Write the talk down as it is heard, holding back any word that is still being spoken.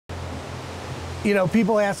You know,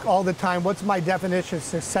 people ask all the time, what's my definition of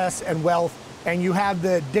success and wealth? And you have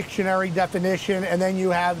the dictionary definition, and then you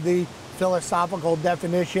have the philosophical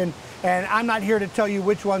definition. And I'm not here to tell you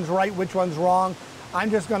which one's right, which one's wrong. I'm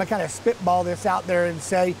just going to kind of spitball this out there and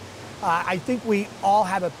say, I think we all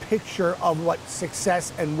have a picture of what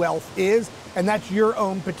success and wealth is, and that's your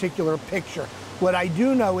own particular picture. What I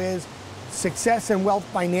do know is success and wealth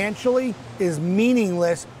financially is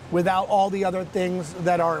meaningless without all the other things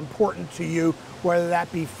that are important to you, whether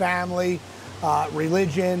that be family,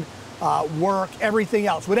 religion, work, everything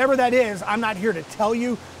else. Whatever that is, I'm not here to tell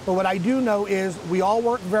you, but what I do know is we all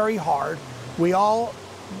work very hard. We all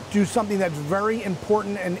do something that's very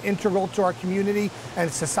important and integral to our community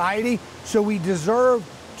and society, so we deserve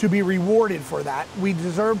to be rewarded for that. We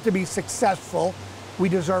deserve to be successful. We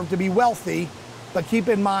deserve to be wealthy, but keep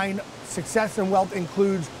in mind, success and wealth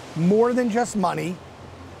includes more than just money,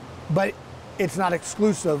 but it's not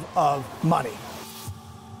exclusive of money.